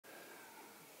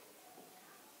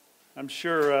I'm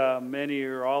sure many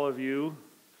or all of you,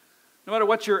 no matter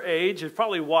what your age, have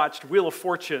probably watched Wheel of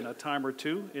Fortune a time or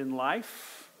two in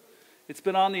life. It's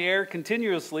been on the air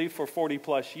continuously for 40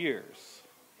 plus years.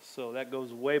 So that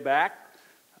goes way back,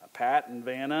 Pat and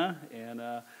Vanna.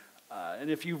 And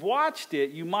if you've watched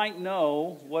it, you might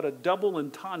know what a double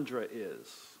entendre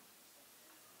is.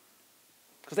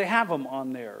 Because they have them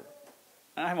on there.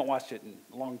 I haven't watched it in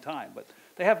a long time, but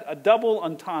they have a double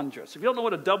entendre. So if you don't know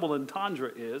what a double entendre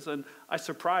is, and I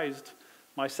surprised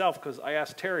myself because I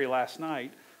asked Terry last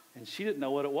night, and she didn't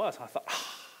know what it was. I thought,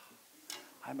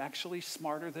 I'm actually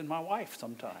smarter than my wife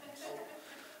sometimes.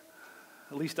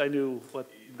 At least I knew what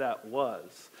that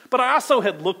was. But I also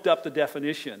had looked up the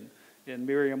definition in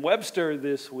Merriam-Webster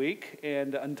this week,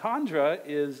 and entendre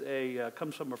is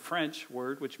comes from a French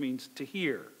word which means to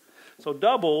hear. So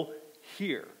double,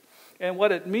 hear. And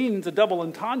what it means, a double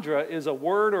entendre, is a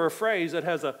word or a phrase that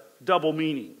has a double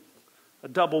meaning. A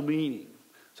double meaning.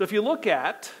 So if you look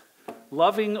at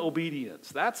loving obedience,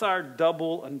 that's our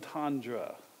double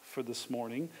entendre for this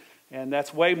morning. And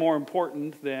that's way more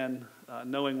important than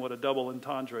knowing what a double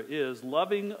entendre is.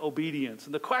 Loving obedience.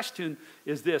 And the question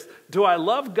is this: do I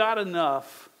love God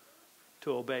enough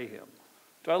to obey Him?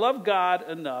 Do I love God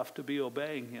enough to be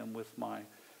obeying Him with my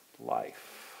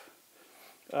life?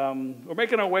 We're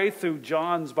making our way through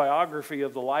John's biography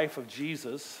of the life of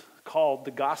Jesus, called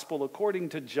The Gospel According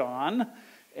to John.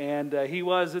 And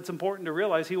it's important to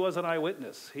realize he was an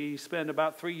eyewitness. He spent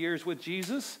about 3 years with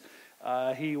Jesus.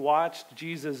 He watched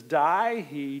Jesus die.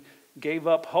 He gave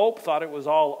up hope, thought it was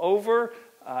all over.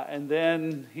 And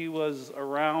then he was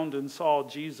around and saw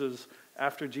Jesus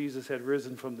after Jesus had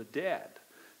risen from the dead.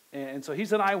 And so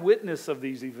he's an eyewitness of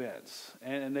these events.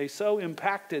 And they so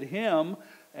impacted him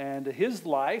and his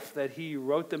life that he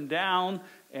wrote them down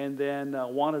and then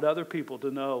wanted other people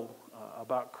to know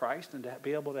about Christ and to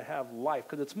be able to have life.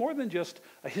 Because it's more than just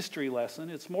a history lesson.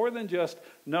 It's more than just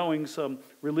knowing some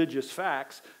religious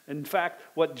facts. In fact,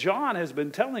 what John has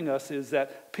been telling us is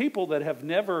that people that have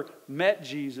never met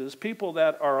Jesus, people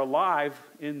that are alive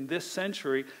in this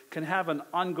century, can have an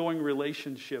ongoing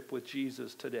relationship with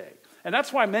Jesus today. And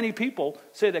that's why many people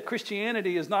say that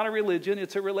Christianity is not a religion,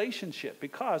 it's a relationship.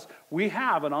 Because we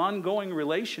have an ongoing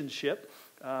relationship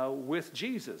with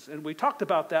Jesus. And we talked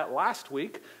about that last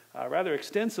week rather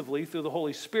extensively through the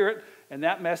Holy Spirit. And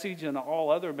that message and all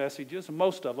other messages,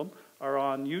 most of them, are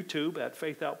on YouTube at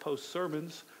Faith Outpost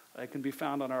Sermons. They can be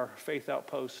found on our Faith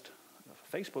Outpost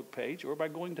Facebook page or by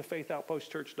going to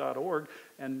faithoutpostchurch.org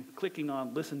and clicking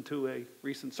on Listen to a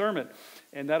Recent Sermon.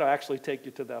 And that'll actually take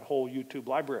you to that whole YouTube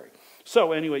library.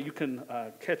 So anyway, you can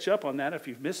catch up on that if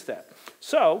you've missed that.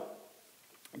 So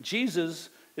Jesus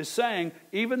is saying,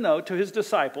 even though to his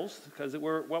disciples, because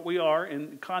what we are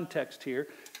in context here,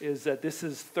 is that this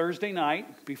is Thursday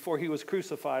night before he was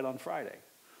crucified on Friday.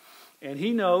 And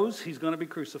he knows he's going to be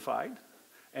crucified,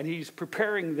 and he's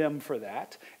preparing them for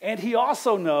that. And he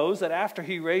also knows that after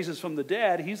he raises from the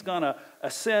dead, he's going to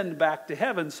ascend back to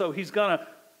heaven. So he's going to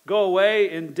go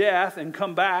away in death and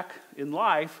come back in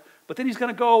life, but then he's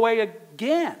going to go away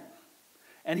again.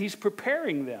 And he's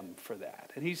preparing them for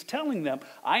that. And he's telling them,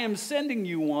 I am sending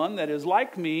you one that is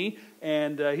like me,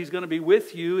 and he's going to be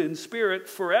with you in spirit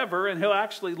forever, and he'll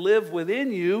actually live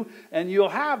within you, and you'll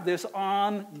have this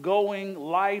ongoing,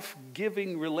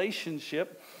 life-giving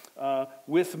relationship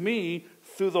with me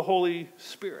through the Holy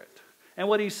Spirit. And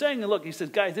what he's saying, look, he says,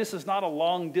 guys, this is not a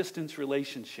long-distance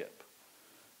relationship.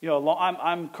 You know,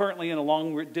 I'm currently in a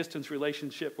long-distance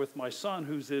relationship with my son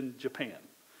who's in Japan.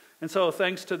 And so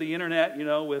thanks to the internet, you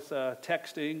know, with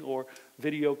texting or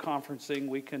video conferencing,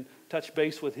 we can touch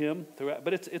base with him throughout.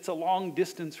 But it's a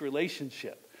long-distance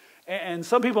relationship. And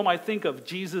some people might think of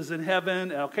Jesus in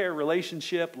heaven, okay, a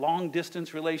relationship,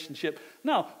 long-distance relationship.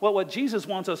 No, what Jesus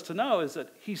wants us to know is that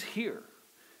he's here.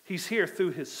 He's here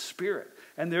through his Spirit.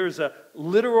 And there's a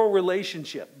literal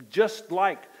relationship, just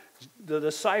like the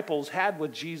disciples had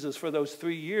with Jesus for those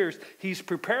 3 years. He's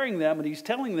preparing them and he's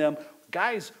telling them,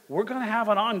 guys, we're going to have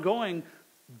an ongoing,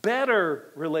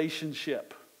 better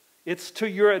relationship. It's to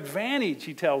your advantage,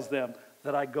 he tells them,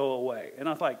 that I go away. And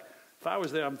I was like, if I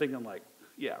was there, I'm thinking like,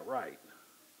 yeah, right.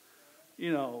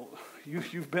 You know,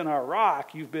 you've been our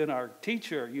rock. You've been our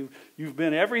teacher. You've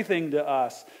been everything to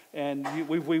us. And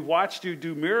we've watched you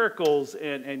do miracles.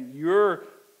 And you're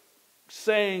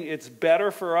saying it's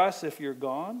better for us if you're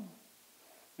gone?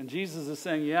 And Jesus is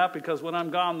saying, yeah, because when I'm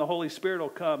gone, the Holy Spirit will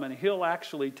come and he'll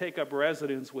actually take up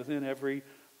residence within every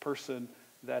person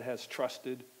that has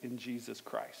trusted in Jesus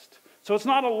Christ. So it's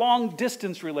not a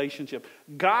long-distance relationship.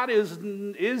 God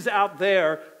is out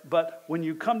there, but when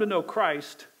you come to know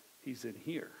Christ, he's in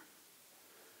here.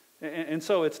 And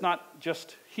so it's not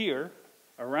just here,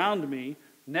 around me,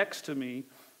 next to me,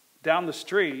 down the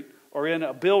street, or in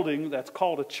a building that's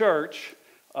called a church.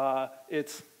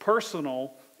 It's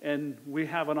personal, and we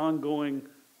have an ongoing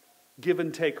give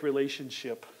and take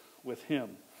relationship with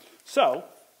him. So,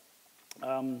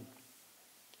 we're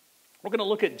going to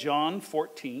look at John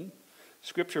 14,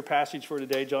 scripture passage for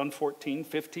today, John 14,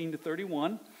 15 to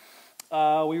 31.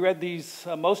 We read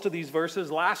most of these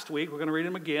verses last week. We're going to read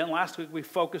them again. Last week we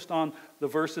focused on the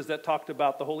verses that talked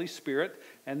about the Holy Spirit.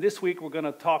 And this week we're going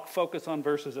to focus on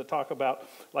verses that talk about,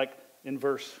 like in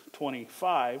verse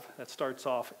 25, that starts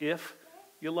off, if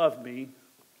you love me,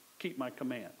 keep my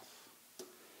commands.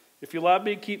 If you love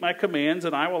me, keep my commands,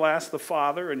 and I will ask the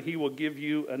Father, and he will give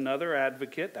you another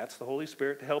advocate, that's the Holy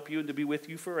Spirit, to help you and to be with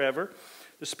you forever.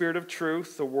 The Spirit of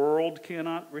truth, the world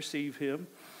cannot receive him.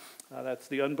 That's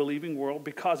the unbelieving world,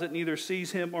 because it neither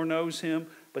sees him or knows him,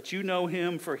 but you know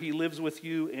him, for he lives with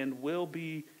you and will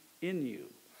be in you.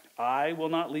 I will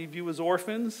not leave you as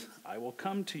orphans. I will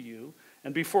come to you.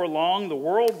 And before long, the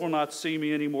world will not see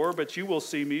me anymore, but you will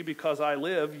see me because I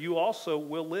live. You also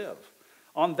will live.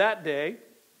 On that day,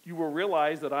 you will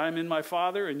realize that I am in my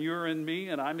Father, and you're in me,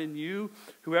 and I'm in you.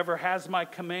 Whoever has my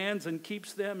commands and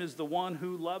keeps them is the one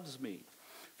who loves me.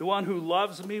 The one who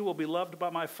loves me will be loved by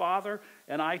my Father,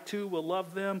 and I too will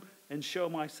love them and show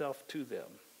myself to them.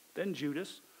 Then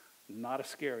Judas, not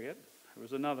Iscariot, there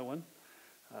was another one,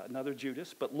 another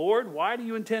Judas. But Lord, why do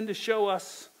you intend to show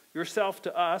yourself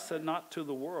to us and not to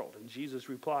the world? And Jesus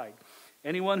replied,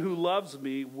 anyone who loves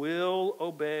me will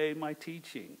obey my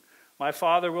teaching. My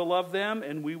Father will love them,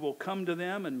 and we will come to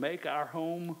them and make our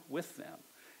home with them.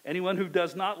 Anyone who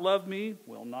does not love me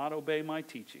will not obey my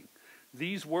teaching.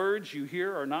 These words you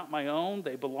hear are not my own.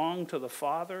 They belong to the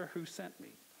Father who sent me.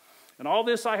 And all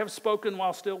this I have spoken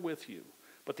while still with you.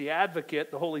 But the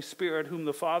advocate, the Holy Spirit, whom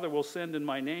the Father will send in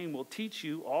my name, will teach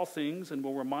you all things and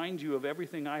will remind you of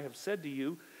everything I have said to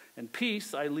you. And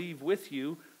peace I leave with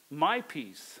you. My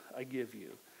peace I give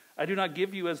you. I do not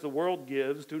give you as the world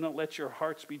gives. Do not let your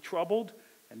hearts be troubled,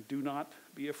 and do not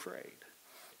be afraid.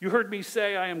 You heard me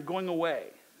say, I am going away,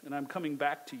 and I'm coming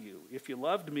back to you. If you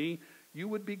loved me, you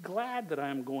would be glad that I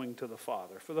am going to the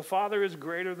Father, for the Father is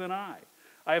greater than I.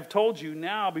 I have told you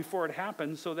now before it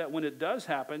happens, so that when it does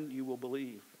happen, you will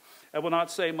believe. I will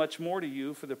not say much more to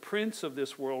you, for the prince of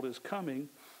this world is coming.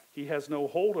 He has no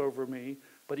hold over me,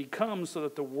 but he comes so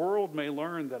that the world may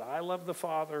learn that I love the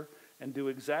Father and do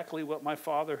exactly what my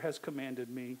Father has commanded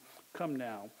me. Come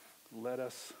now, let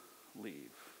us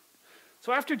leave.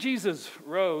 So after Jesus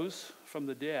rose from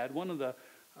the dead, one of the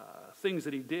things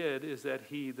that he did is that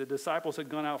the disciples had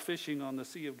gone out fishing on the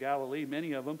Sea of Galilee,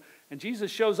 many of them, and Jesus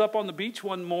shows up on the beach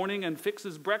one morning and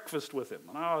fixes breakfast with him.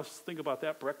 And I always think about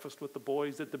that, breakfast with the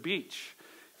boys at the beach.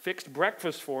 Fixed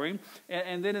breakfast for him,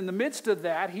 and then in the midst of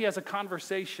that, he has a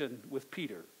conversation with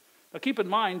Peter. Now keep in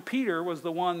mind, Peter was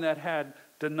the one that had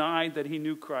denied that he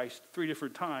knew Christ 3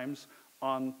 different times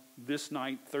on this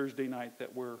night, Thursday night,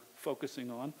 that we're focusing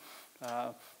on.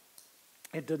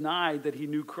 It denied that he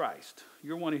knew Christ.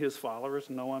 You're one of his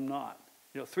followers. No, I'm not.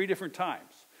 3 different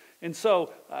times. And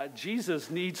so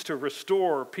Jesus needs to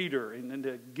restore Peter and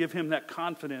to give him that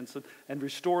confidence and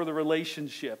restore the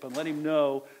relationship and let him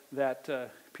know that,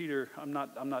 Peter, I'm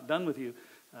not done with you.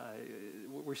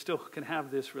 We still can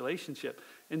have this relationship.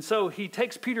 And so he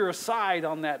takes Peter aside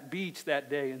on that beach that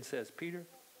day and says, Peter,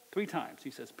 3 times.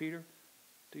 He says, Peter,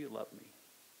 do you love me?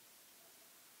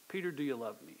 Peter, do you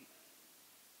love me?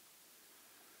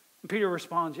 And Peter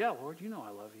responds, yeah, Lord, you know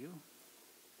I love you.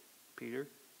 Peter,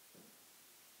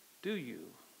 do you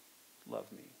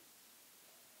love me?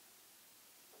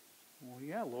 Well,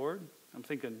 yeah, Lord. I'm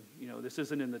thinking, this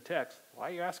isn't in the text. Why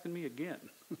are you asking me again?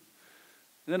 And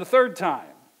then a 3rd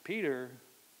time, Peter,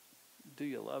 do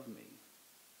you love me?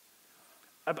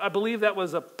 I believe that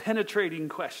was a penetrating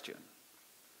question.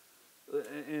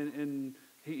 And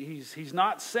he's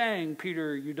not saying,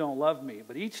 Peter, you don't love me.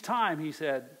 But each time he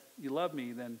said, you love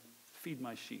me, then feed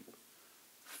my sheep.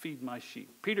 Feed my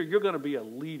sheep. Peter, you're going to be a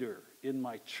leader in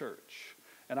my church.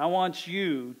 And I want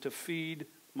you to feed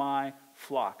my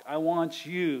flock. I want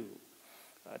you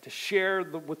to share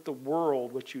with the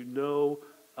world what you know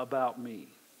about me.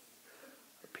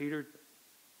 Peter,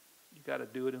 you got to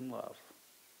do it in love.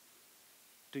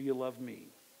 Do you love me?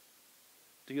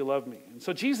 Do you love me? And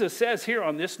so Jesus says here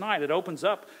on this night, it opens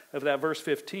up of that verse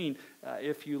 15,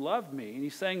 if you love me, and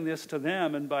he's saying this to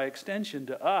them and by extension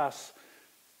to us,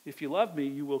 if you love me,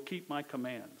 you will keep my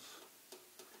commands.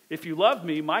 If you love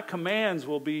me, my commands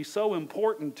will be so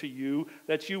important to you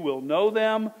that you will know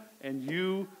them and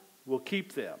you will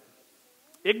keep them.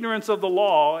 Ignorance of the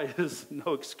law is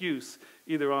no excuse,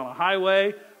 either on a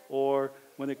highway or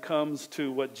when it comes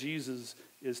to what Jesus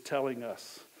is telling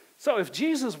us. So if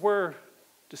Jesus were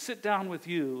to sit down with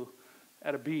you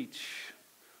at a beach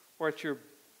or at your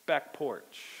back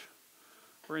porch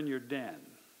or in your den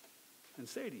and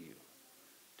say to you,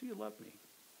 do you love me?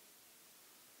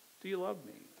 Do you love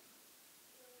me?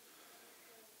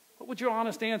 What would your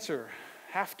honest answer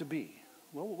have to be?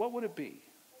 Well, what would it be?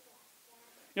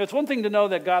 You know, it's one thing to know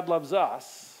that God loves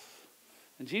us,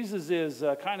 and Jesus is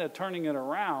kind of turning it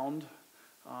around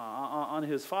on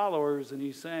his followers, and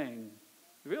he's saying,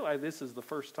 you realize this is the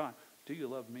first time. Do you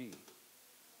love me?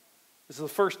 This is the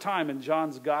first time in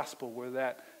John's gospel where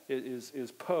that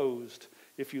is posed.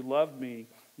 If you love me,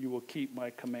 you will keep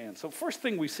my commands. So first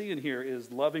thing we see in here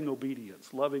is loving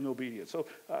obedience, loving obedience. So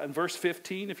in verse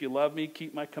 15, if you love me,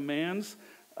 keep my commands.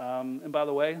 And by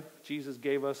the way, Jesus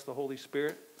gave us the Holy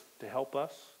Spirit to help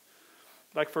us.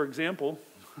 Like, for example,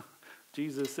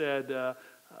 Jesus said,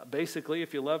 basically,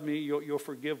 if you love me, you'll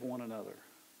forgive one another.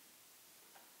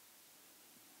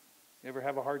 You ever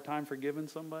have a hard time forgiving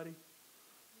somebody?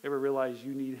 Ever realize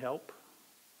you need help?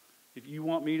 If you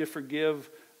want me to forgive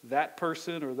that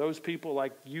person or those people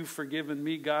like you've forgiven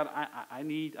me, God, I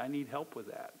need help with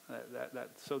that.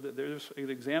 So that there's an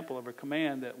example of a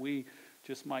command that we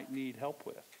just might need help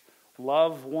with.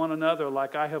 Love one another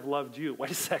like I have loved you.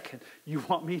 Wait a second. You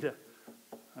want me to,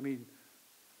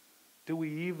 do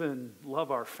we even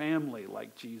love our family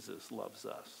like Jesus loves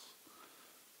us?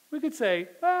 We could say,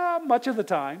 much of the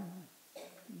time,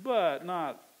 but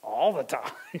not all the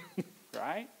time,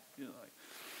 right? You know, like,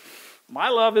 my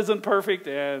love isn't perfect,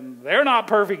 and they're not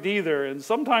perfect either. And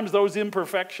sometimes those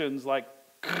imperfections like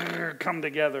come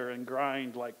together and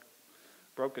grind like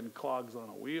broken clogs on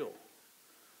a wheel.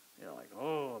 You know, like,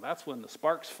 oh, that's when the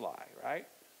sparks fly, right?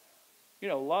 You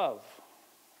know, love.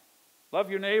 Love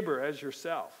your neighbor as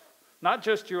yourself. Not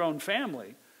just your own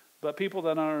family, but people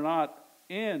that are not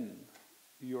in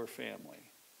your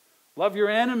family. Love your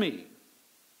enemy.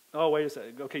 Oh, wait a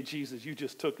second. Okay, Jesus, you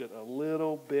just took it a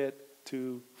little bit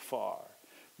too far.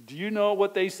 Do you know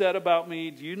what they said about me?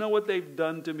 Do you know what they've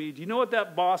done to me? Do you know what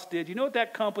that boss did? Do you know what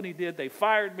that company did? They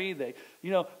fired me. They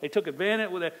took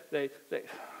advantage of it.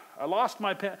 I lost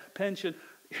my pension.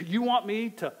 You want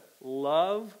me to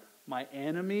love my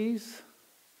enemies?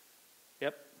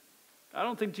 Yep. I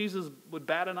don't think Jesus would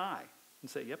bat an eye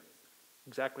and say, yep,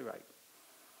 exactly right.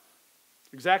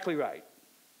 Exactly right.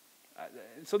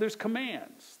 So there's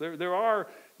commands. There are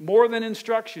more than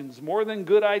instructions, more than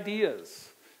good ideas.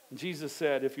 And Jesus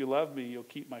said, if you love me, you'll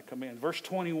keep my commands. Verse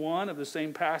 21 of the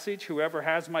same passage, whoever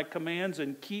has my commands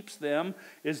and keeps them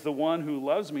is the one who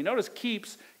loves me. Notice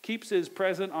keeps is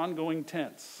present, ongoing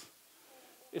tense.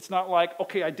 It's not like,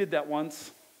 okay, I did that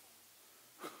once.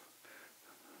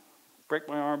 Break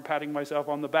my arm, patting myself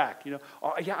on the back. You know,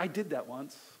 oh, yeah, I did that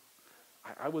once.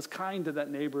 I was kind to that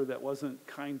neighbor that wasn't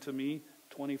kind to me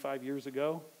 25 years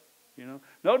ago. You know,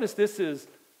 notice this is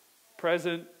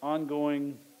present,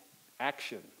 ongoing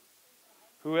action.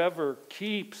 Whoever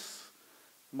keeps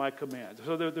my commands.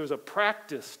 So there's a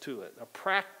practice to it,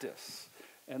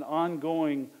 an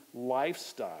ongoing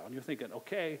lifestyle. And you're thinking,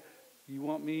 okay, you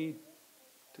want me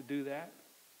to do that?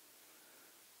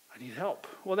 I need help.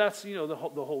 Well, that's, the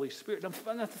Holy Spirit.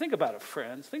 Now, think about it,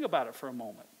 friends. Think about it for a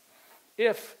moment.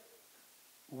 If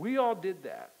we all did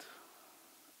that,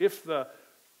 if the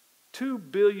 2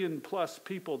 billion plus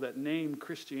people that name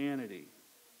Christianity,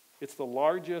 it's the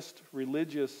largest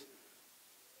religious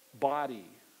body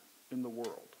in the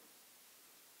world,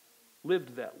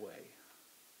 lived that way,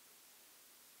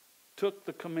 took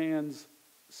the commands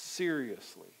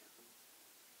seriously,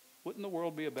 wouldn't the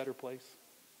world be a better place?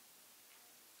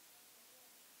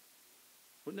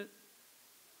 Wouldn't it?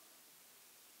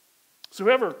 So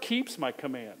whoever keeps my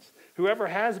commands, whoever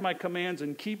has my commands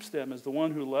and keeps them is the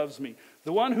one who loves me.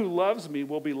 The one who loves me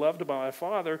will be loved by my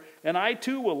Father, and I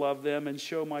too will love them and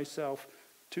show myself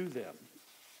to them.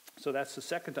 So that's the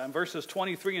second time. Verses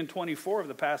 23 and 24 of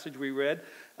the passage we read,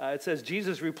 it says,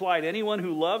 Jesus replied, anyone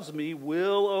who loves me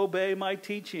will obey my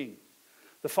teaching.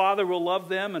 The Father will love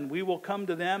them, and we will come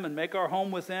to them and make our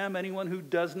home with them. Anyone who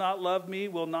does not love me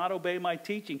will not obey my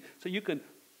teaching. So you can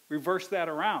reverse that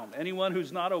around. Anyone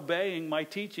who's not obeying my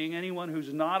teaching, anyone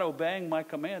who's not obeying my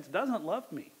commands, doesn't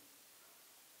love me.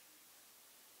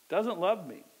 Doesn't love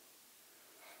me.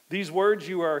 These words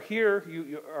you are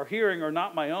hearing are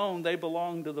not my own. They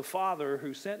belong to the Father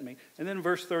who sent me. And then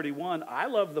verse 31, I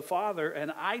love the Father,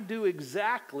 and I do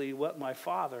exactly what my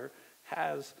Father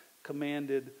has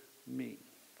commanded me.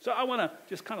 So I want to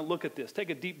just kind of look at this, take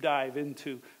a deep dive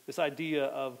into this idea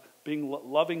of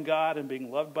loving God and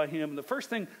being loved by him. And the first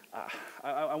thing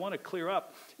I want to clear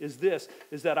up is this,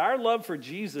 is that our love for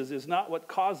Jesus is not what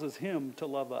causes him to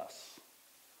love us.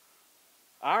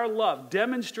 Our love,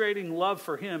 demonstrating love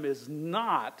for him, is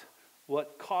not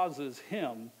what causes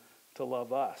him to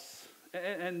love us.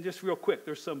 And just real quick,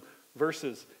 there's some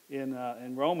verses in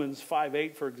Romans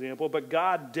 5:8, for example. But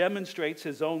God demonstrates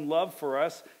his own love for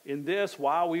us in this: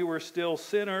 while we were still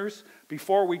sinners,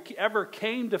 before we ever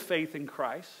came to faith in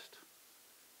Christ,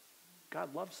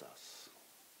 God loves us.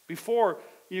 Before,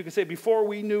 you can say, before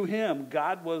we knew him,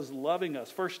 God was loving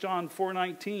us. 1 John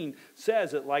 4:19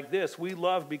 says it like this: we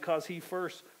love because he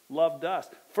first loved us.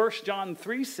 1 John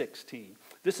 3:16.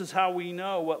 This is how we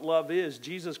know what love is.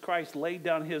 Jesus Christ laid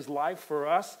down his life for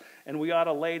us, and we ought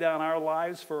to lay down our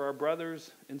lives for our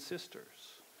brothers and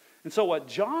sisters. And so what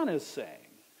John is saying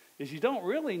is you don't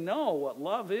really know what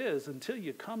love is until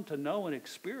you come to know and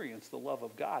experience the love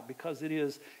of God, because it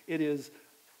is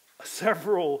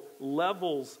several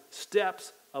levels,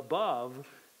 steps above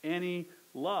any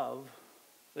love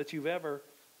that you've ever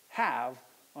have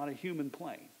on a human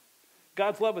plane.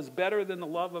 God's love is better than the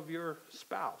love of your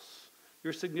spouse,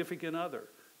 your significant other,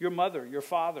 your mother, your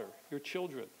father, your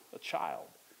children, a child.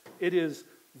 It is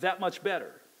that much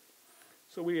better.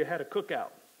 So we had a cookout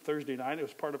Thursday night. It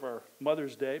was part of our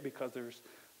Mother's Day, because there's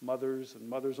mothers and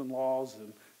mothers-in-laws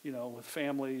and, with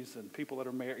families and people that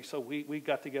are married. So we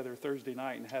got together Thursday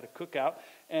night and had a cookout.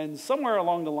 And somewhere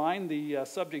along the line, the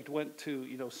subject went to,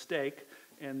 steak,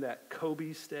 and that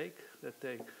Kobe steak that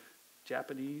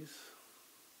Japanese.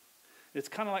 It's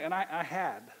kind of like, and I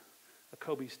had a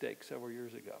Kobe steak several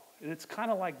years ago. And it's kind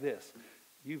of like this.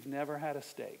 You've never had a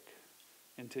steak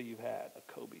until you've had a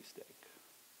Kobe steak.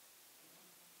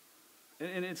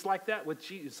 And it's like that with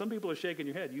Jesus. Some people are shaking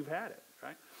your head. You've had it,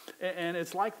 right? And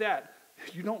it's like that.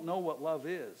 You don't know what love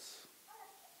is,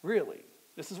 really.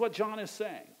 This is what John is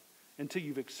saying, until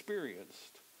you've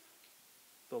experienced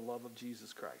the love of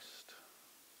Jesus Christ.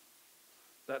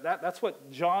 That's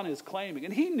what John is claiming.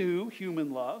 And he knew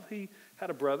human love. He had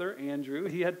a brother, Andrew.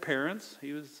 He had parents.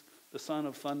 He was the son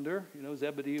of thunder.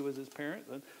 Zebedee was his parent.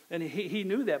 And he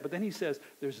knew that. But then he says,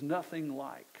 there's nothing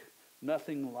like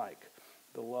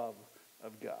the love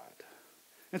of God.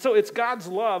 And so it's God's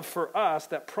love for us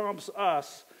that prompts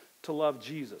us to love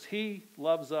Jesus. He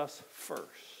loves us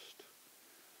first.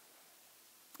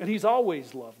 And he's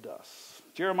always loved us.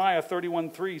 Jeremiah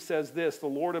 31:3 says this: the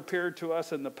Lord appeared to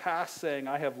us in the past, saying,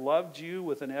 I have loved you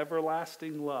with an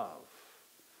everlasting love.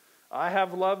 I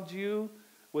have loved you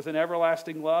with an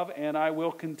everlasting love, and I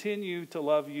will continue to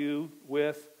love you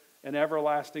with an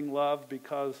everlasting love,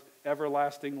 because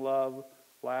everlasting love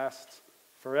lasts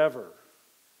forever.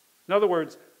 In other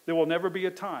words, there will never be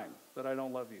a time that I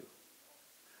don't love you.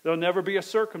 There will never be a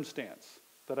circumstance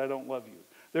that I don't love you.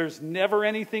 There's never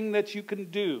anything that you can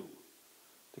do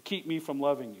to keep me from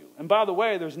loving you. And by the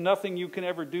way, there's nothing you can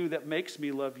ever do that makes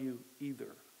me love you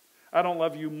either. I don't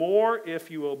love you more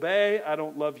if you obey. I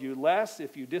don't love you less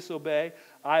if you disobey.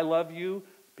 I love you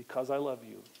because I love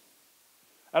you.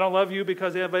 I don't love you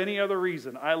because of any other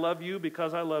reason. I love you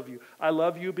because I love you. I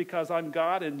love you because I'm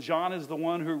God, and John is the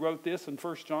one who wrote this in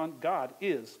 1 John. God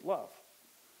is love.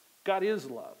 God is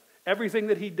love. Everything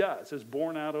that he does is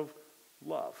born out of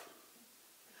love.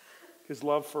 His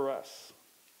love for us.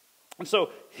 And so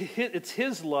it's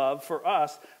his love for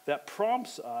us that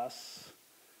prompts us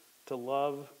to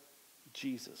love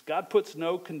Jesus. God puts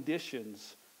no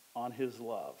conditions on his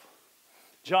love.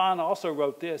 John also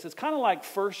wrote this. It's kind of like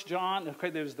 1 John. Okay,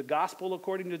 there's the gospel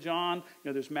according to John.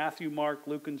 There's Matthew, Mark,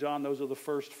 Luke, and John. Those are the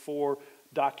first four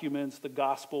documents, the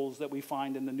gospels that we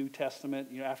find in the New Testament.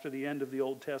 After the end of the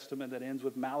Old Testament, that ends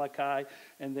with Malachi.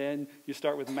 And then you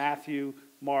start with Matthew,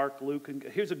 Mark, Luke. And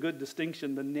here's a good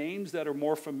distinction. The names that are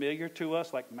more familiar to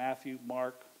us, like Matthew,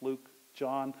 Mark, Luke,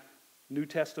 John, New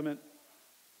Testament,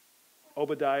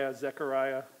 Obadiah,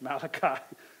 Zechariah, Malachi,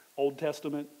 Old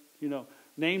Testament,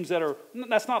 names that are,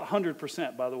 that's not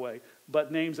 100%, by the way,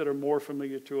 but names that are more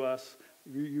familiar to us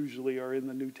usually are in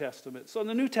the New Testament. So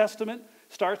the New Testament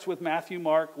starts with Matthew,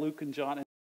 Mark, Luke, and John.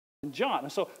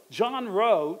 And so John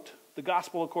wrote the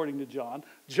gospel according to John.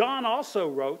 John also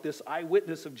wrote this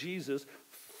eyewitness of Jesus,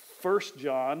 1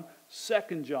 John,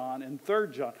 2 John, and 3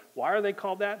 John. Why are they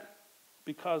called that?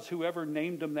 Because whoever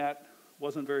named them that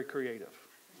wasn't very creative.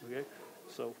 Okay?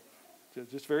 So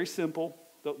just very simple.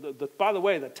 By the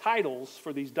way, the titles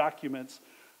for these documents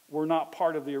were not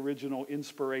part of the original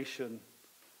inspiration.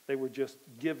 They were just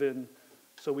given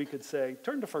so we could say,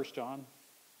 turn to 1 John,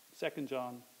 2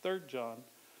 John, 3 John.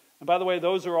 And by the way,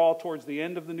 those are all towards the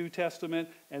end of the New Testament.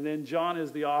 And then John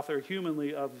is the author,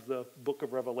 humanly, of the book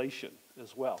of Revelation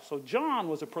as well. So John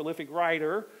was a prolific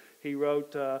writer. He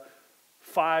wrote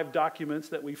 5 documents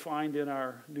that we find in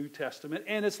our New Testament.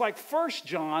 And it's like 1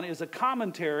 John is a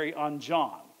commentary on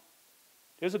John.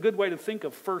 There's a good way to think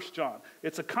of 1 John.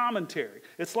 It's a commentary.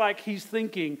 It's like he's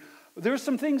thinking, there's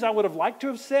some things I would have liked to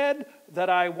have said that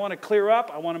I want to clear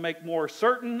up. I want to make more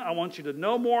certain. I want you to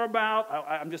know more about.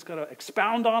 I'm just going to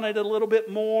expound on it a little bit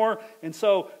more. And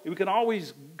so we can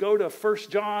always go to 1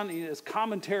 John as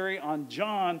commentary on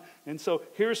John. And so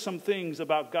here's some things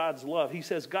about God's love. He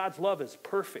says God's love is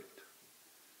perfect.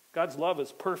 God's love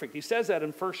is perfect. He says that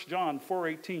in 1 John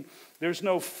 4:18. There's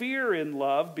no fear in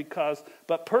love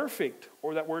but perfect,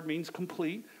 or that word means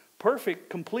complete. Perfect,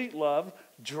 complete love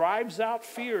drives out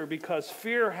fear, because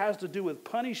fear has to do with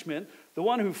punishment. The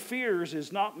one who fears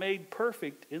is not made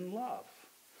perfect in love.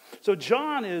 So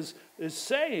John is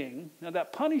saying, now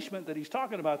that punishment that he's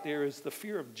talking about there is the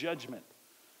fear of judgment.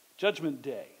 Judgment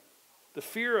day. The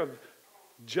fear of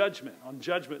judgment on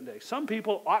Judgment Day. Some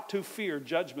people ought to fear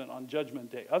judgment on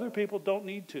Judgment Day. Other people don't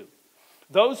need to.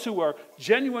 Those who are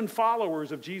genuine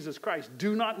followers of Jesus Christ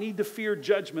do not need to fear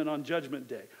judgment on Judgment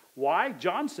Day. Why?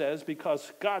 John says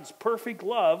because God's perfect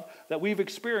love that we've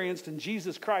experienced in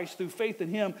Jesus Christ through faith in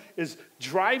Him is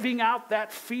driving out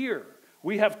that fear.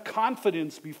 We have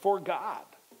confidence before God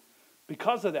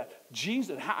because of that.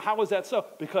 Jesus, how is that so?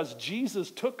 Because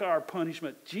Jesus took our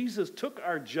punishment. Jesus took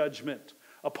our judgment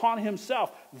upon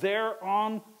Himself there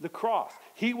on the cross.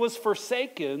 He was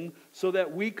forsaken so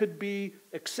that we could be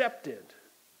accepted.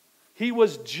 He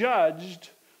was judged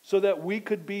so that we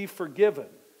could be forgiven.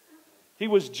 He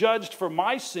was judged for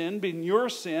my sin, being your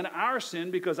sin, our sin,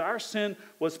 because our sin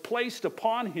was placed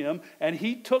upon Him, and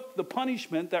He took the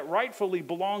punishment that rightfully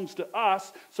belongs to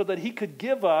us so that He could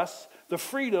give us the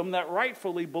freedom that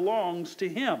rightfully belongs to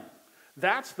Him.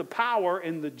 That's the power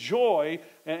and the joy,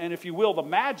 and if you will, the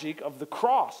magic of the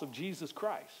cross of Jesus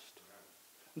Christ.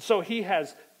 And so He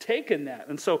has taken that.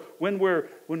 And so when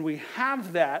we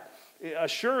have that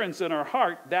assurance in our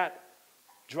heart, that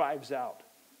drives out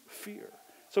fear.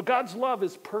 So God's love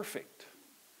is perfect.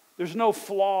 There's no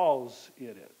flaws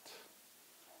in it.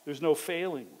 There's no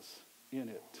failings in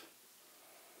it.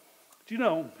 Do you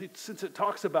know, since it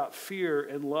talks about fear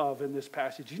and love in this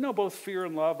passage, you know both fear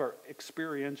and love are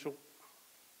experiential?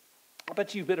 I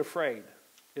bet you've been afraid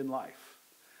in life.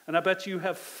 And I bet you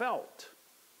have felt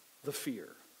the fear.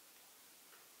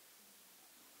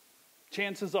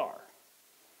 Chances are.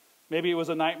 Maybe it was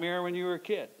a nightmare when you were a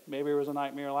kid. Maybe it was a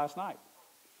nightmare last night.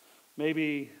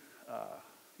 Maybe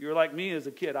you were like me as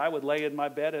a kid. I would lay in my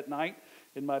bed at night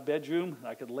in my bedroom.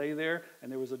 I could lay there,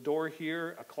 and there was a door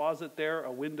here, a closet there,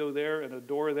 a window there, and a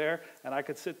door there. And I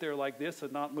could sit there like this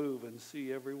and not move and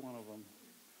see every one of them.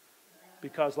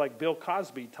 Because like Bill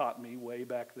Cosby taught me way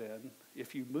back then,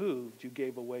 if you moved, you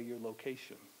gave away your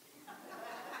location.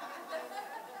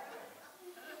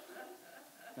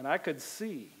 And I could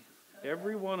see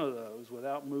every one of those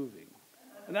without moving.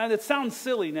 And it sounds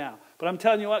silly now, but I'm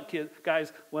telling you what,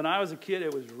 guys, when I was a kid,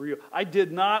 it was real. I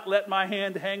did not let my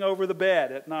hand hang over the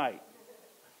bed at night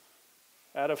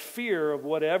out of fear of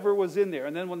whatever was in there.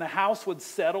 And then when the house would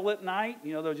settle at night,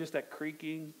 you know, there was just that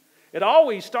creaking. It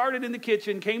always started in the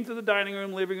kitchen, came through the dining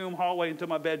room, living room, hallway, into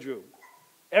my bedroom.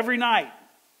 Every night.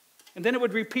 And then it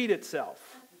would repeat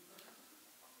itself.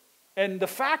 And the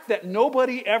fact that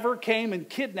nobody ever came and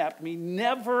kidnapped me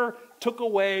never took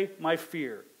away my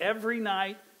fear. Every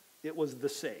night, it was the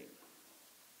same.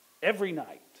 Every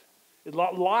night.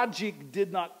 Logic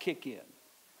did not kick in.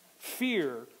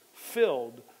 Fear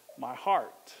filled my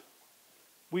heart.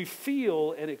 We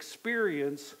feel and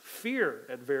experience fear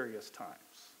at various times.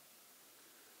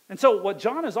 And so what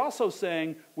John is also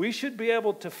saying, we should be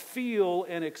able to feel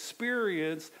and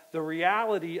experience the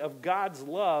reality of God's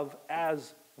love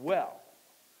as well.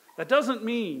 That doesn't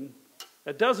mean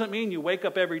you wake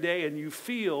up every day and you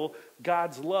feel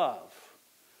God's love.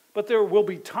 But there will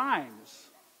be times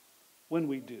when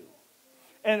we do.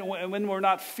 And when we're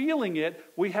not feeling it,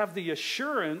 we have the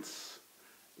assurance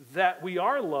that we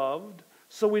are loved,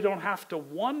 so we don't have to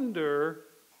wonder,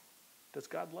 does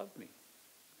God love me?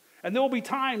 And there will be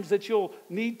times that you'll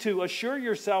need to assure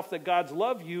yourself that God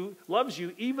loves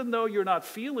you, even though you're not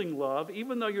feeling love,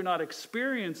 even though you're not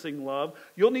experiencing love.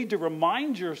 You'll need to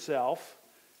remind yourself,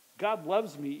 God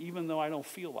loves me, even though I don't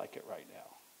feel like it right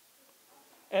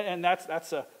now. And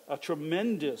that's a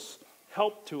tremendous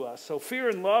help to us. So fear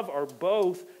and love are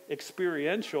both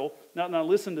experiential. Now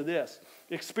listen to this.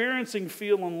 Experiencing,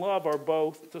 feel, and love are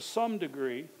both, to some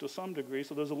degree,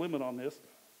 so there's a limit on this,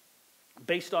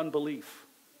 based on belief.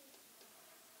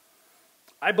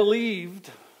 I believed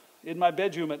in my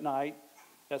bedroom at night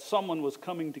that someone was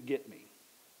coming to get me.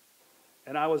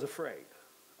 And I was afraid.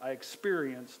 I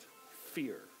experienced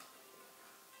fear.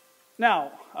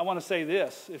 Now, I want to say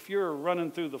this. If you're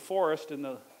running through the forest in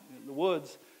the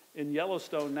woods in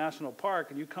Yellowstone National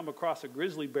Park and you come across a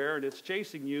grizzly bear and it's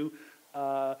chasing you,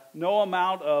 no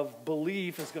amount of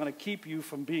belief is going to keep you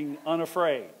from being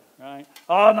unafraid, right?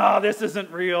 Oh, no, this isn't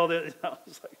real. It's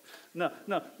like, no.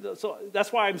 So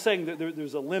that's why I'm saying that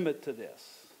there's a limit to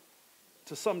this,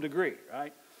 to some degree,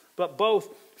 right? But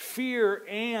both fear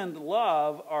and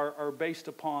love are based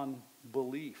upon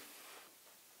belief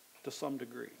to some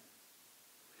degree.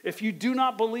 If you do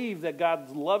not believe that God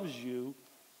loves you,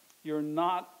 you're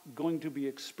not going to be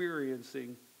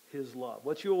experiencing His love.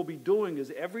 What you will be doing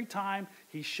is every time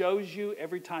He shows you,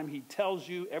 every time He tells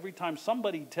you, every time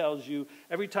somebody tells you,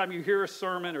 every time you hear a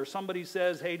sermon or somebody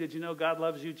says, hey, did you know God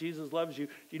loves you, Jesus loves you?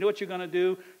 Do you know what you're going to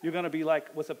do? You're going to be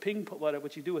like with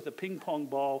what you do with a ping pong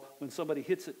ball when somebody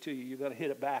hits it to you. You're going to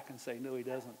hit it back and say, no, He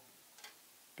doesn't.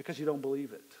 Because you don't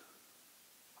believe it.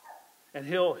 And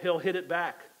He'll hit it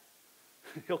back.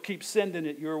 He'll keep sending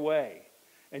it your way.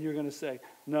 And you're going to say,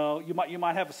 no, you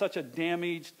might have such a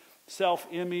damaged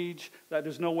self-image that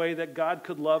there's no way that God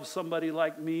could love somebody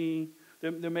like me.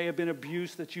 There may have been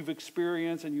abuse that you've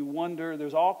experienced and you wonder.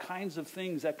 There's all kinds of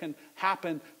things that can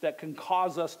happen that can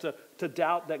cause us to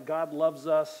doubt that God loves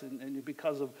us and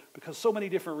because so many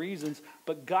different reasons.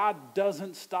 But God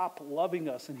doesn't stop loving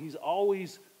us, and He's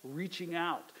always reaching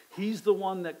out. He's the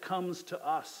one that comes to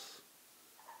us.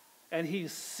 And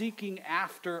He's seeking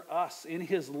after us. In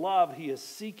His love, He is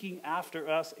seeking after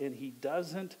us, and He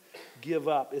doesn't give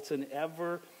up. It's an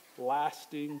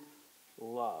everlasting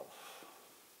love.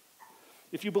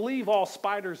 If you believe all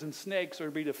spiders and snakes are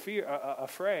to be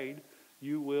afraid,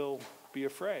 you will be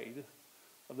afraid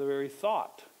of the very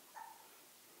thought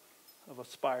of a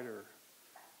spider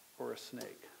or a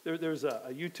snake. There's a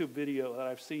YouTube video that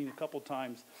I've seen a couple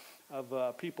times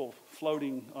of people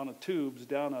floating on a tubes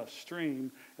down a stream,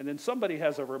 and then somebody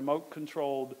has a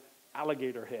remote-controlled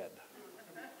alligator head.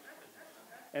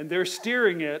 And they're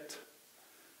steering it.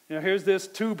 Here's this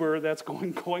tuber that's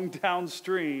going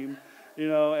downstream,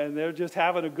 and they're just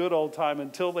having a good old time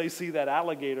until they see that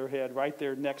alligator head right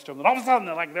there next to them. And all of a sudden,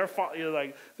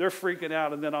 they're freaking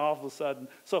out, and then all of a sudden,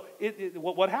 so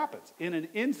what happens?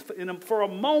 For a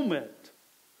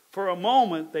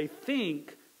moment, they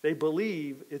think. They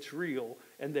believe it's real,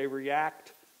 and they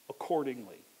react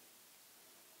accordingly.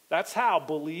 That's how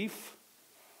belief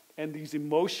and these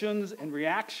emotions and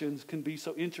reactions can be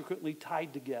so intricately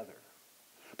tied together.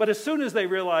 But as soon as they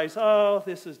realize, oh,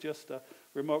 this is just a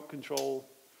remote control,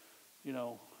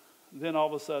 then all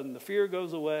of a sudden the fear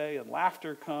goes away and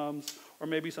laughter comes, or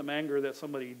maybe some anger that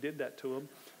somebody did that to them.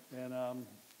 And,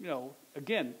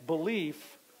 again,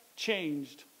 belief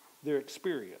changed their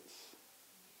experience.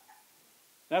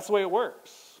 That's the way it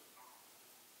works.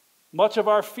 Much of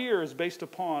our fear is based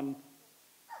upon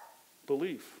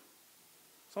belief.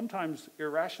 Sometimes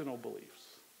irrational beliefs.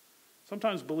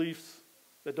 Sometimes beliefs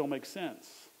that don't make sense.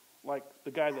 Like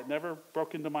the guy that never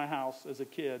broke into my house as a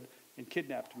kid and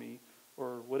kidnapped me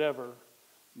or whatever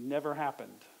never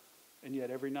happened. And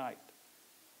yet every night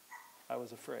I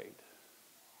was afraid.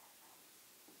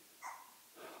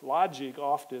 Logic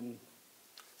often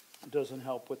doesn't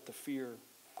help with the fear,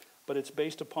 but it's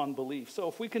based upon belief. So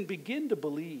if we can begin to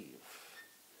believe,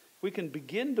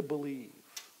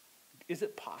 is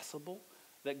it possible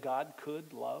that God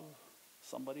could love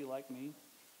somebody like me?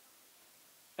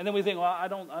 And then we think, well, I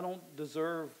don't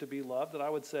deserve to be loved. And I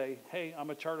would say, hey, I'm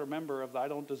a charter member of the I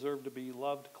Don't Deserve to Be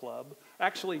Loved club.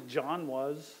 Actually, John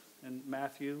was, and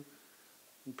Matthew,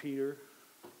 and Peter.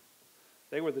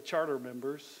 They were the charter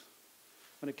members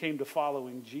when it came to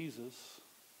following Jesus.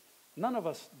 None of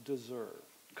us deserve.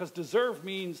 Because deserve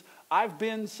means I've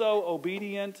been so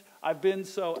obedient, I've been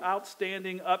so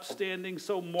outstanding, upstanding,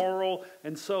 so moral,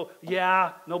 and so,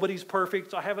 yeah, nobody's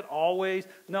perfect, so I haven't always.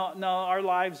 No, our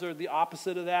lives are the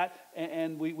opposite of that,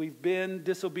 and we've been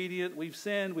disobedient, we've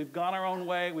sinned, we've gone our own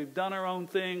way, we've done our own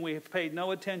thing, we've paid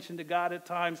no attention to God at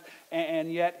times,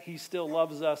 and yet He still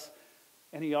loves us,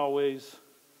 and He always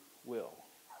will.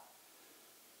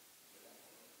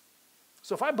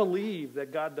 So if I believe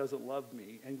that God doesn't love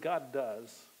me, and God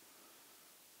does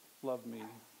love me,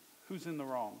 who's in the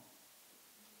wrong?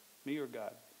 Me or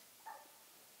God?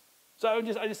 So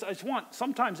I just want,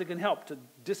 sometimes it can help to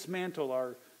dismantle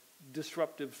our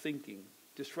disruptive thinking,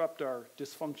 disrupt our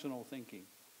dysfunctional thinking.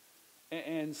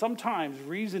 And sometimes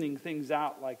reasoning things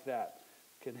out like that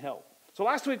can help. So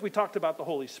last week we talked about the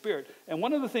Holy Spirit. And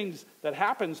one of the things that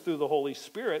happens through the Holy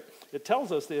Spirit, it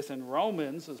tells us this in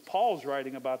Romans, as Paul's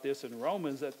writing about this in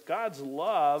Romans, that God's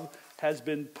love has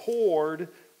been poured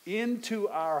into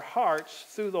our hearts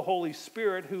through the Holy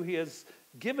Spirit who He has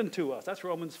given to us. That's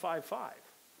Romans 5:5.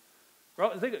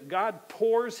 God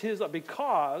pours his love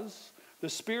because the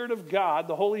Spirit of God,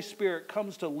 the Holy Spirit,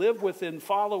 comes to live within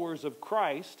followers of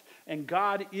Christ, and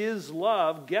God is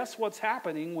love. Guess what's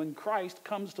happening when Christ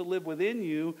comes to live within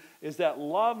you is that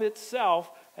love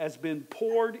itself has been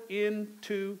poured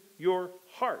into your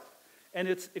heart. And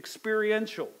it's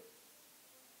experiential.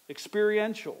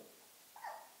 Experiential.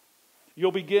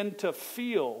 You'll begin to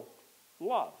feel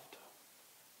loved.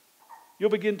 You'll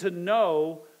begin to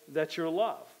know that you're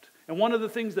loved. And one of the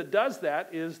things that does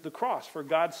that is the cross. For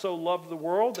God so loved the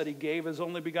world that he gave his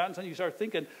only begotten Son. You start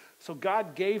thinking, so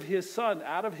God gave his Son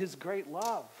out of his great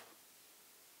love.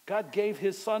 God gave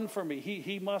his Son for me.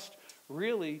 He must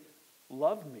really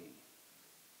love me.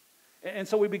 And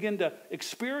so we begin to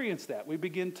experience that. We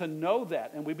begin to know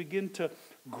that. And we begin to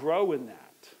grow in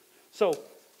that. So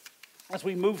as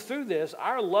we move through this,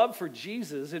 our love for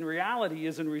Jesus in reality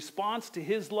is in response to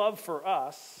his love for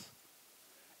us.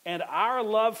 And our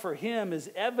love for him is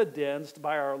evidenced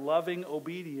by our loving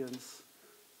obedience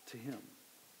to him.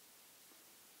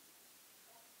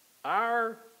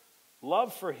 Our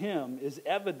love for him is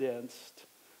evidenced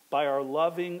by our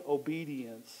loving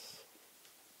obedience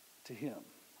to him.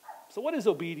 So what is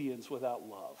obedience without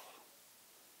love?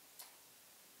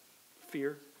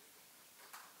 Fear.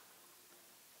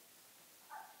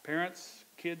 Parents,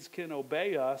 kids can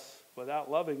obey us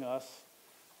without loving us.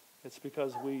 It's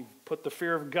because we've put the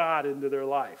fear of God into their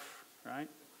life, right?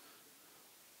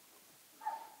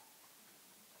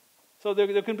 So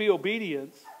there can be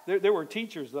obedience. There were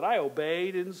teachers that I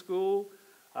obeyed in school.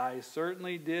 I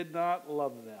certainly did not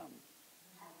love them.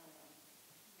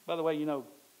 By the way, you know,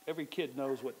 every kid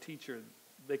knows what teacher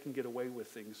they can get away with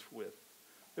things with.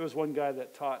 There was one guy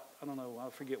that taught, I don't know, I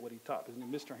forget what he taught. His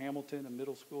name was Mr. Hamilton in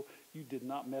middle school. You did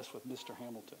not mess with Mr.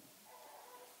 Hamilton.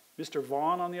 Mr.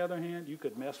 Vaughn, on the other hand, you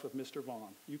could mess with Mr.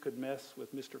 Vaughn. You could mess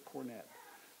with Mr. Cornett.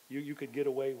 You could get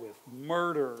away with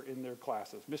murder in their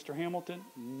classes. Mr. Hamilton,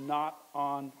 not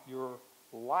on your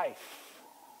life.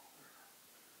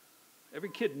 Every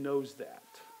kid knows that.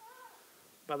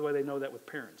 By the way, they know that with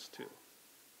parents too.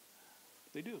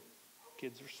 They do.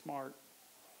 Kids are smart.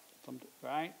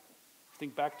 Right?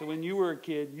 Think back to when you were a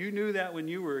kid. You knew that when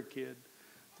you were a kid.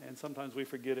 And sometimes we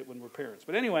forget it when we're parents.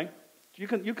 But anyway, you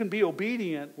can be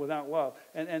obedient without love.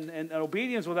 And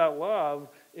obedience without love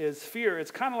is fear.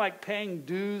 It's kind of like paying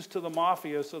dues to the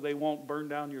mafia so they won't burn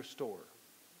down your store.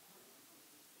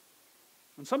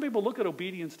 And some people look at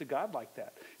obedience to God like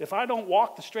that. If I don't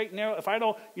walk the straight and narrow, if I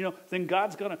don't, then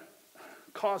God's going to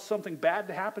cause something bad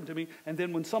to happen to me. And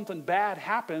then when something bad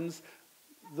happens,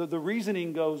 the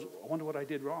reasoning goes, I wonder what I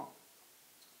did wrong.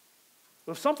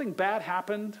 But if something bad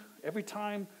happened, every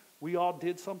time we all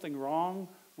did something wrong,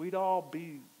 we'd all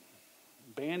be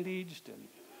bandaged and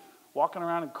walking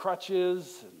around in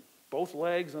crutches and both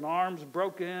legs and arms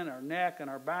broken, our neck and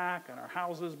our back, and our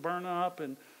houses burn up,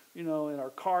 and and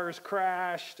our cars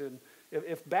crashed. And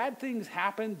if bad things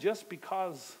happened just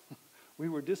because we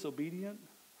were disobedient,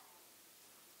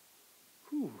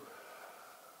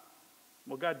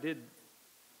 well, God did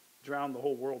drown the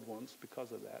whole world once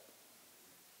because of that.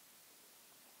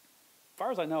 As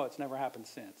far as I know, it's never happened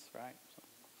since, right?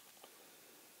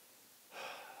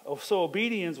 So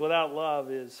obedience without love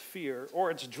is fear,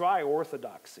 or it's dry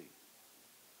orthodoxy.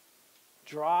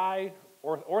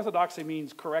 Orthodoxy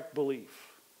means correct belief.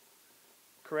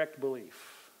 Correct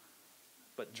belief,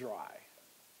 but dry.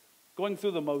 Going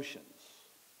through the motions.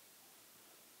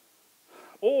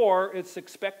 Or it's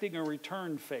expecting a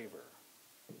return favor.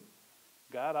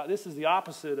 God, this is the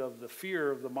opposite of the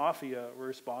fear of the mafia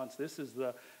response. This is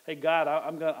the, hey God,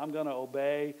 I'm going to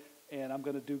obey and I'm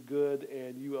going to do good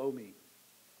and you owe me.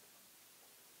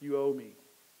 You owe me.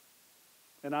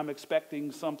 And I'm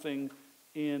expecting something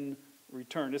in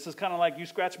return. This is kind of like you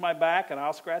scratch my back and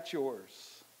I'll scratch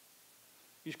yours.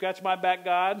 You scratch my back,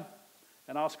 God,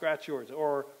 and I'll scratch yours.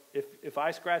 Or if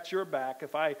I scratch your back,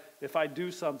 if I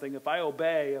do something, if I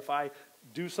obey, if I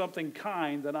do something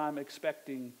kind, then I'm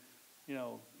expecting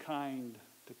kind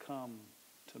to come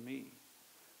to me.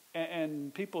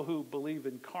 And people who believe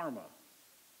in karma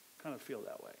kind of feel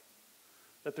that way.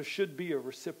 That there should be a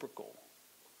reciprocal.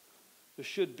 There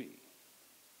should be.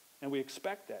 And we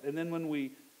expect that. And then when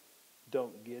we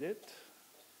don't get it,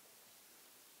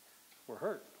 we're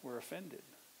hurt. We're offended.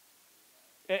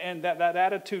 And that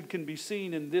attitude can be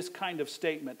seen in this kind of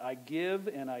statement. I give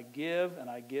and I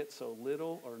get so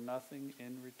little or nothing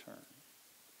in return.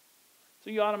 So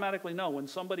you automatically know when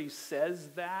somebody says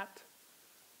that,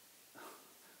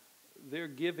 they're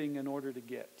giving in order to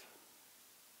get.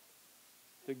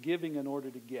 They're giving in order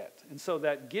to get. And so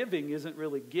that giving isn't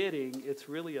really getting, it's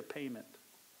really a payment.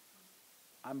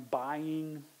 I'm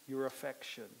buying your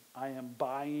affection. I am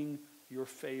buying your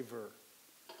favor.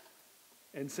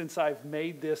 And since I've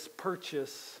made this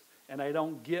purchase and I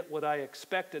don't get what I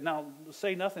expected, now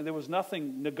say nothing, there was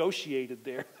nothing negotiated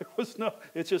there.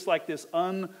 It's just like this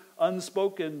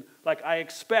unspoken, like I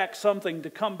expect something to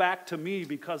come back to me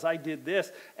because I did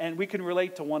this. And we can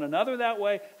relate to one another that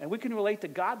way, and we can relate to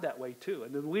God that way too.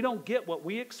 And then we don't get what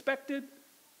we expected,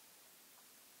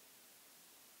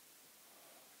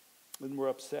 then we're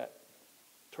upset,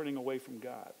 turning away from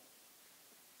God.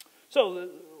 So,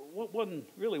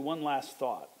 one last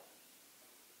thought.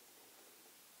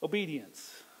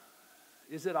 Obedience.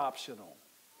 Is it optional?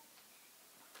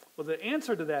 Well, the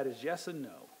answer to that is yes and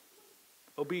no.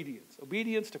 Obedience.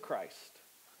 Obedience to Christ.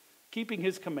 Keeping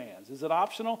his commands. Is it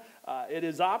optional? It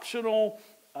is optional.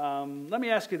 Let me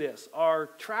ask you this.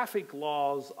 Are traffic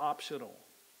laws optional?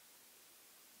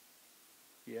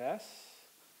 Yes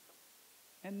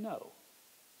and no.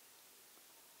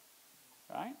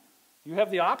 Right? You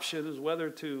have the option as whether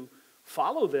to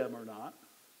follow them or not.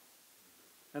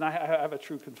 And I have a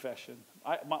true confession.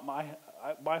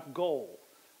 My goal,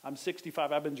 I'm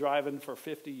 65, I've been driving for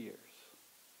 50 years.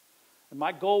 And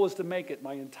my goal was to make it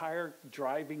my entire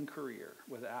driving career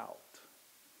without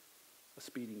a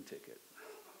speeding ticket.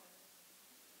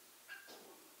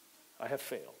 I have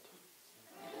failed.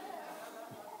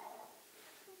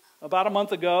 About a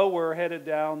month ago, we're headed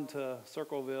down to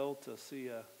Circleville to see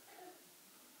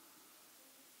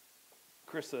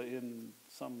Krista in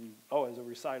as a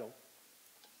recital.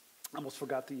 I almost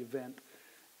forgot the event.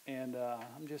 And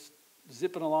I'm just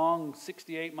zipping along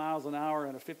 68 miles an hour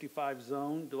in a 55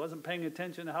 zone. I wasn't paying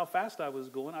attention to how fast I was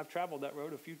going. I've traveled that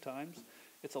road a few times.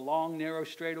 It's a long, narrow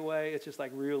straightaway. It's just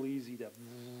like real easy to,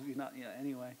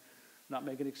 anyway, not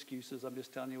making excuses. I'm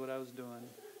just telling you what I was doing.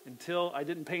 Until I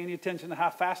didn't pay any attention to how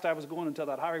fast I was going until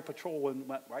that highway patrol went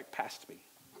right past me.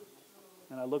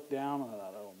 And I looked down and I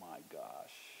thought, oh my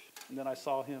gosh. And then I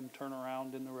saw him turn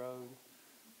around in the road,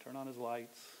 turn on his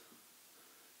lights,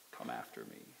 come after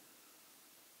me.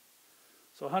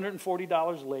 So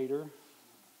 $140 later,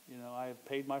 I have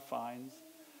paid my fines.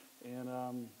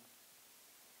 And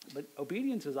but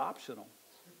obedience is optional.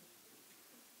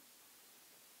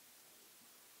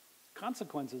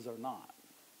 Consequences are not.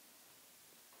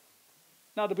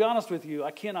 Now, to be honest with you,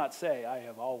 I cannot say I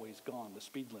have always gone the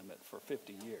speed limit for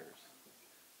 50 years.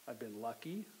 I've been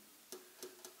lucky.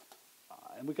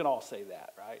 And we can all say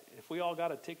that, right? If we all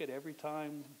got a ticket every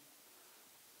time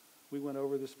we went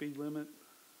over the speed limit,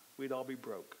 we'd all be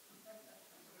broke.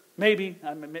 Maybe,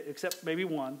 except maybe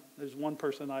one. There's one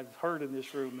person I've heard in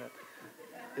this room that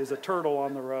is a turtle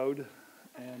on the road.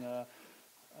 And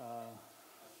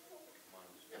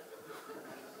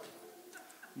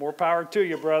more power to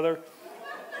you, brother.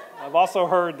 I've also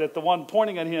heard that the one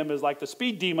pointing at him is like the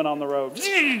speed demon on the road.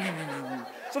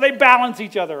 So they balance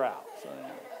each other out.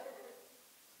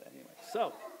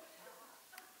 So,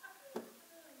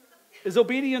 is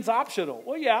obedience optional?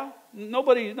 Well, yeah.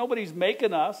 Nobody's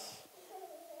making us.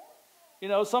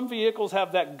 Some vehicles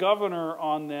have that governor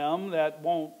on them that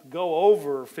won't go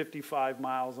over 55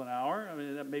 miles an hour. I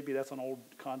mean, maybe that's an old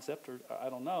concept, or I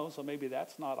don't know. So maybe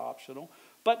that's not optional.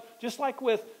 But just like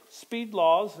with speed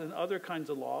laws and other kinds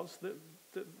of laws,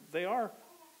 they are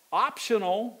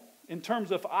optional in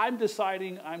terms of I'm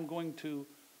deciding I'm going to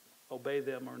obey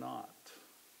them or not.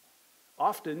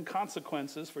 Often,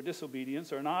 consequences for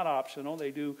disobedience are not optional.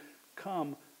 They do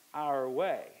come our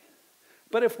way.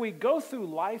 But if we go through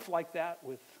life like that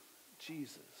with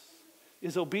Jesus,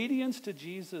 is obedience to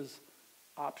Jesus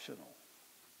optional?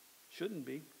 Shouldn't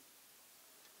be.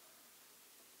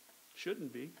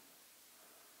 Shouldn't be.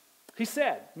 He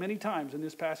said many times in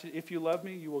this passage, if you love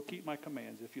me, you will keep my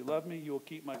commands. If you love me, you will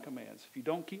keep my commands. If you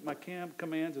don't keep my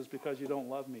commands, it's because you don't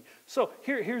love me. So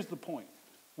here's the point.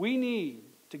 We need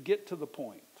to get to the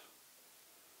point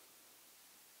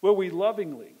where we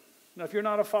lovingly, now if you're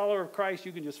not a follower of Christ,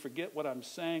 you can just forget what I'm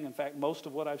saying. In fact, most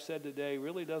of what I've said today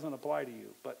really doesn't apply to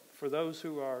you. But for those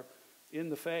who are in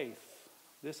the faith,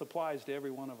 this applies to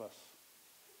every one of us.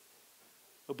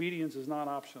 Obedience is not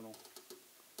optional.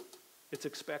 It's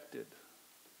expected.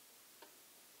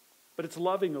 But it's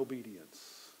loving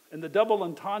obedience. And the double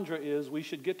entendre is we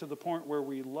should get to the point where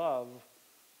we love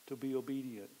to be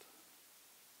obedient.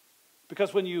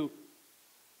 Because when you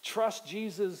trust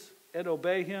Jesus and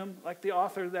obey him, like the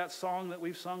author of that song that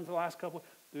we've sung for the last couple,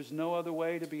 there's no other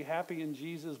way to be happy in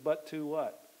Jesus but to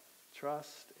what?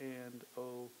 Trust and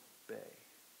obey.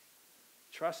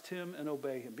 Trust him and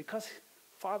obey him. Because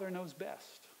Father knows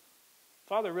best.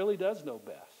 Father really does know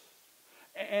best.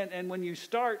 And when you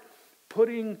start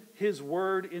putting his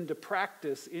word into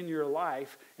practice in your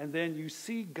life, and then you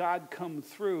see God come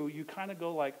through, you kind of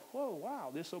go like, whoa,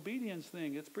 wow, this obedience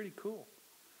thing, it's pretty cool.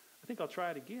 I think I'll try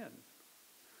it again.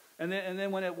 And then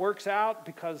when it works out,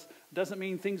 because it doesn't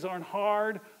mean things aren't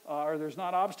hard or there's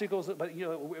not obstacles, but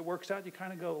it works out, you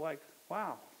kind of go like,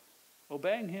 wow,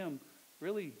 obeying him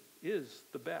really is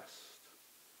the best.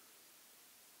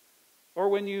 Or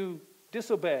when you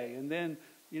disobey, and then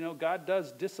God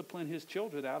does discipline his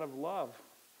children out of love,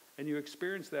 and you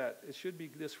experience that, it should be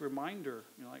this reminder.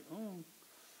 You're like, oh,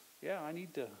 yeah, I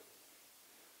need to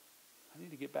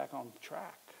get back on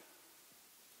track.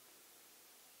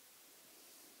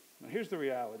 Now here's the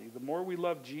reality. The more we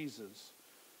love Jesus,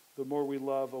 the more we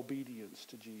love obedience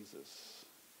to Jesus.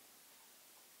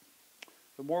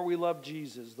 The more we love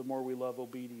Jesus, the more we love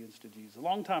obedience to Jesus. A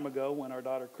long time ago, when our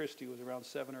daughter Christy was around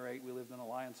 7 or 8, we lived in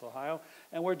Alliance, Ohio,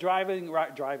 and we're riding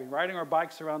our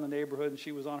bikes around the neighborhood, and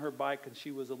she was on her bike, and she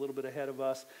was a little bit ahead of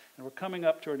us, and we're coming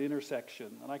up to an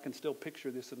intersection, and I can still picture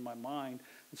this in my mind.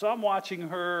 And so I'm watching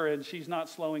her, and she's not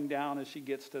slowing down as she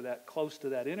gets to that close to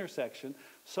that intersection.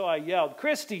 So I yelled,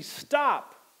 "Christy,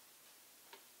 stop!"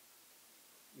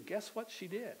 And guess what she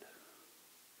did?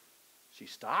 She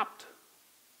stopped.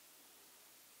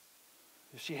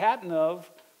 If she hadn't of,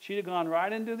 she'd have gone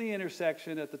right into the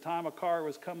intersection at the time a car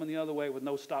was coming the other way with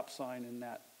no stop sign in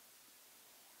that.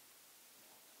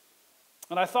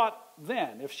 And I thought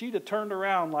then, if she'd have turned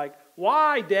around like,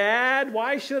 "Why, Dad?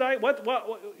 Why should I?" What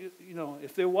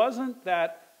if there wasn't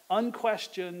that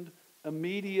unquestioned,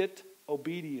 immediate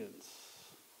obedience,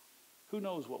 who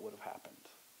knows what would have happened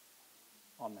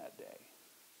on that day.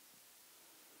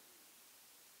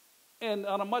 And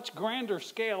on a much grander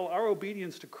scale, our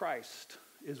obedience to Christ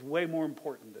is way more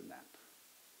important than that.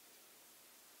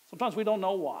 Sometimes we don't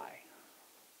know why,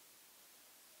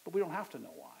 but we don't have to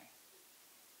know why.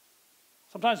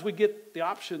 Sometimes we get the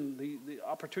option, the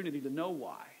opportunity to know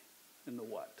why and the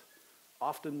what.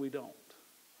 Often we don't.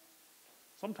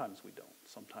 Sometimes we don't.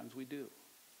 Sometimes we do.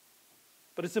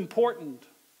 But it's important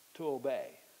to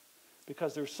obey,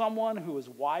 because there's someone who is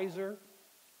wiser,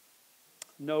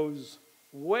 knows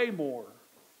way more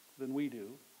than we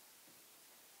do,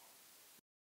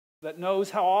 that knows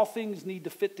how all things need to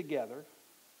fit together,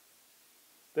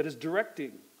 that is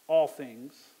directing all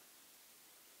things.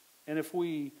 And if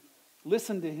we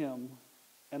listen to him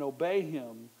and obey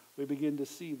him, we begin to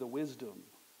see the wisdom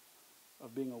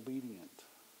of being obedient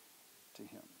to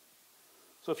him.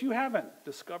 So if you haven't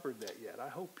discovered that yet, I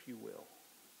hope you will.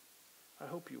 I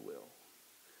hope you will.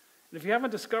 And if you haven't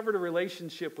discovered a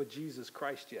relationship with Jesus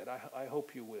Christ yet, I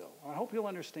hope you will. I hope you'll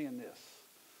understand this.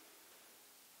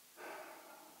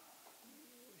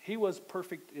 He was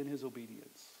perfect in his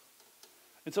obedience.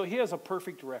 And so he has a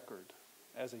perfect record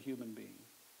as a human being.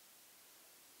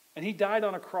 And he died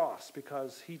on a cross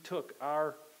because he took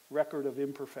our record of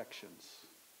imperfections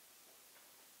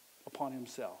upon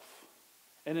himself.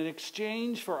 And in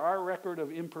exchange for our record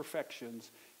of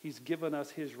imperfections, he's given us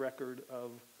his record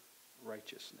of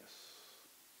righteousness.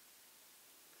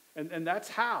 And that's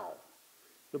how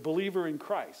the believer in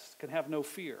Christ can have no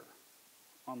fear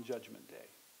on Judgment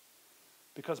Day.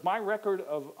 Because my record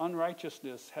of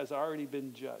unrighteousness has already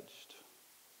been judged.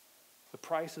 The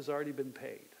price has already been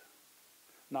paid.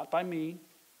 Not by me,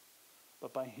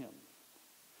 but by him.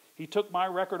 He took my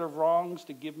record of wrongs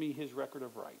to give me his record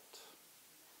of right.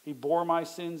 He bore my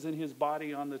sins in his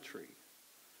body on the tree.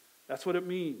 That's what it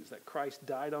means that Christ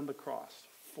died on the cross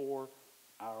for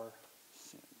our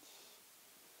sins.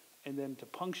 And then to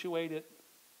punctuate it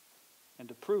and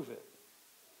to prove it,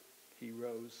 he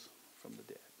rose from the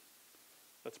dead.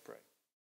 Let's pray.